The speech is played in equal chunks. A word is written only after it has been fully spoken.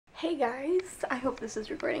Hey guys, I hope this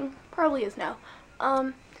is recording. Probably is now.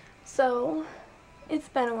 So it's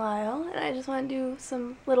been a while and I just want to do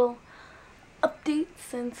some little updates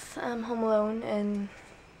since I'm home alone and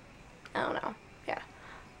I don't know. Yeah.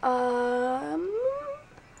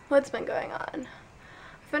 What's been going on?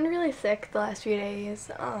 I've been really sick the last few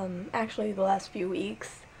days, actually the last few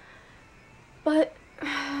weeks. But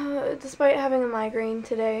despite having a migraine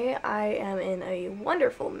today, I am in a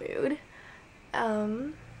wonderful mood.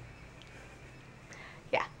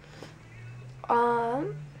 Yeah.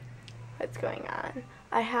 What's going on?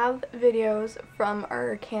 I have videos from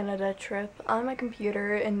our Canada trip on my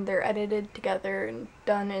computer and they're edited together and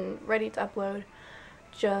done and ready to upload.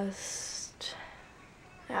 Just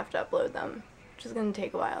have to upload them, which is gonna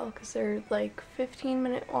take a while because they're like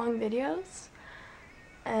 15-minute long videos.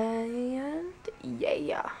 And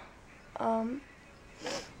yeah.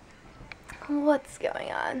 What's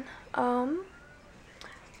going on?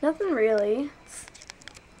 Nothing really. It's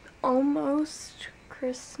almost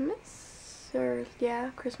Christmas, or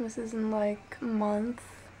yeah, Christmas is in like a month,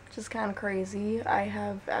 which is kind of crazy. I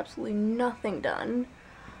have absolutely nothing done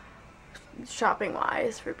shopping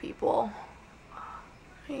wise for people.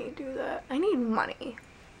 I need to do that. I need money.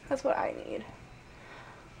 That's what I need.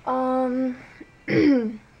 Hold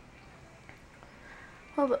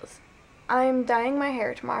this. I'm dyeing my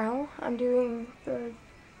hair tomorrow. I'm doing the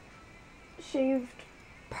shaved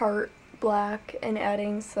part black and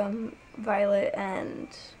adding some violet and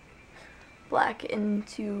black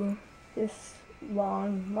into this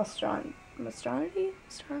long mustranity?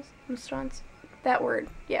 That word,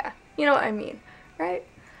 yeah. You know what I mean, right?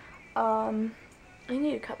 I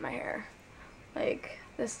need to cut my hair. Like,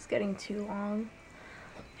 this is getting too long.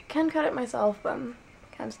 I can cut it myself, but I'm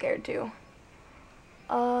kind of scared too.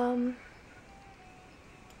 What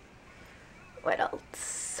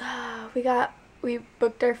else? We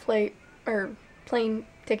booked our plane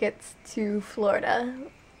tickets to Florida.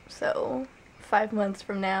 So 5 months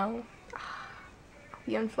from now, I'll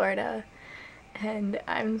be in Florida, and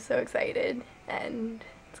I'm so excited, and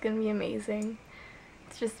it's gonna be amazing.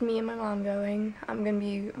 It's just me and my mom going. I'm gonna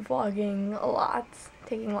be vlogging a lot,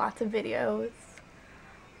 taking lots of videos.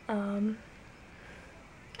 I'm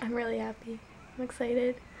really happy. I'm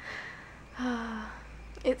excited.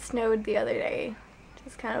 It snowed the other day, which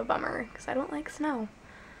is kind of a bummer because I don't like snow.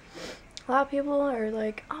 A lot of people are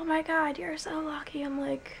like, "Oh my god, you're so lucky." I'm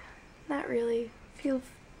like, not really. If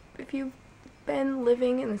you've been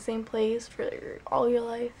living in the same place for all your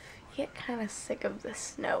life, you get kind of sick of the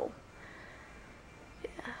snow.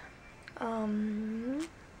 Yeah.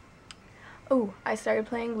 Oh, I started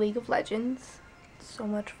playing League of Legends. It's so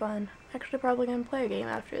much fun. Actually, probably gonna play a game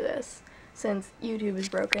after this since YouTube is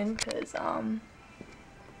broken. Cause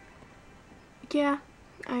yeah,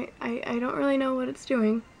 I don't really know what it's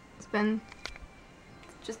doing. It's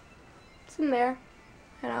just sitting there,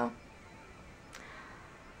 you know.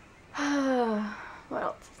 What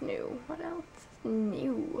else is new? What else is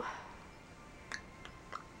new? I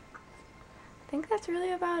think that's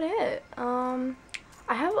really about it. I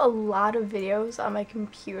have a lot of videos on my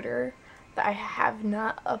computer that I have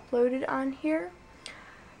not uploaded on here.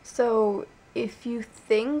 So if you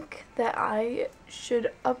think that I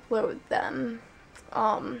should upload them,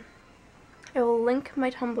 I will link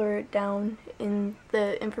my Tumblr down in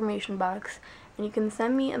the information box, and you can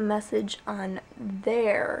send me a message on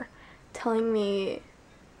there telling me,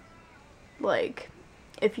 like,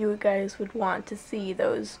 if you guys would want to see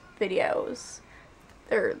those videos.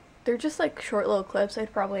 They're just like short little clips.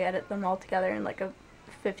 I'd probably edit them all together in like a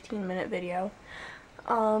 15-minute video.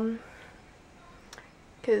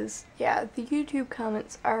 Cause yeah, the YouTube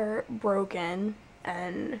comments are broken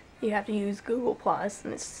and you have to use Google Plus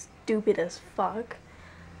and it's stupid as fuck.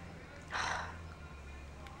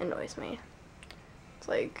 Annoys me. It's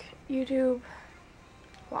like, YouTube,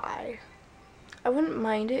 why? I wouldn't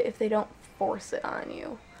mind it if they don't force it on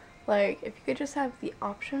you. Like, if you could just have the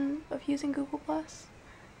option of using Google Plus,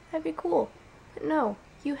 that'd be cool. But no,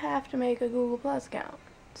 you have to make a Google Plus account.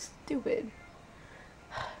 Stupid.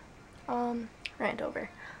 Rant over.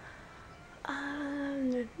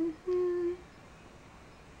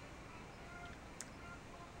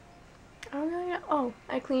 Oh,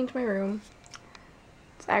 I cleaned my room.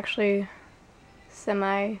 It's actually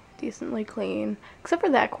semi-decently clean, except for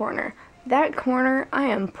that corner. That corner I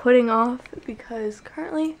am putting off because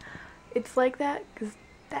currently it's like that because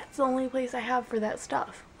that's the only place I have for that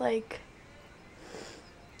stuff. Like,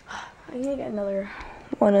 I need to get another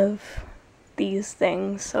one of these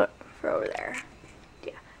things for over there.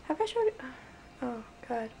 Yeah. Have I showed it? Oh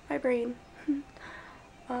god, my brain.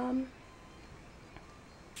 What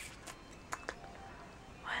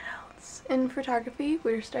in photography,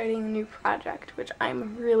 we're starting a new project, which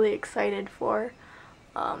I'm really excited for.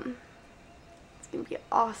 It's gonna be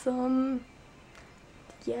awesome.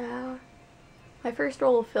 Yeah. My first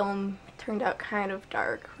roll of film turned out kind of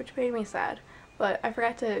dark, which made me sad, but I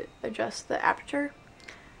forgot to adjust the aperture,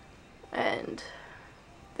 and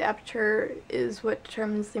the aperture is what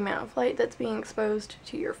determines the amount of light that's being exposed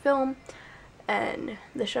to your film, and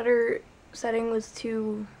the shutter setting was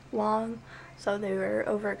too long, so they were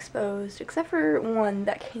overexposed, except for one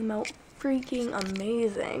that came out freaking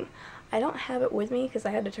amazing. I don't have it with me because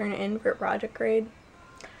I had to turn it in for a project grade,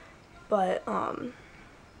 but hold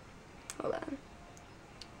on.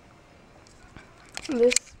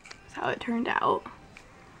 This is how it turned out,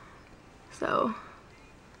 so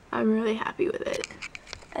I'm really happy with it.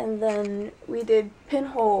 And then we did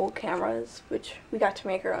pinhole cameras, which we got to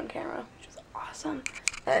make our own camera, which was awesome.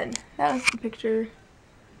 And that was the picture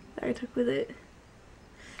that I took with it.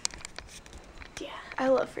 Yeah, I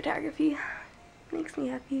love photography. It makes me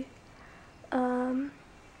happy.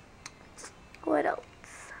 What else?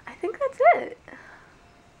 I think that's it.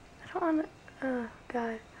 I don't want to, oh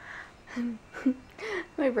god.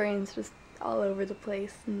 My brain's just all over the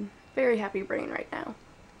place, and very happy brain right now.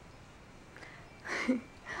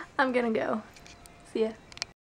 I'm gonna go. See ya.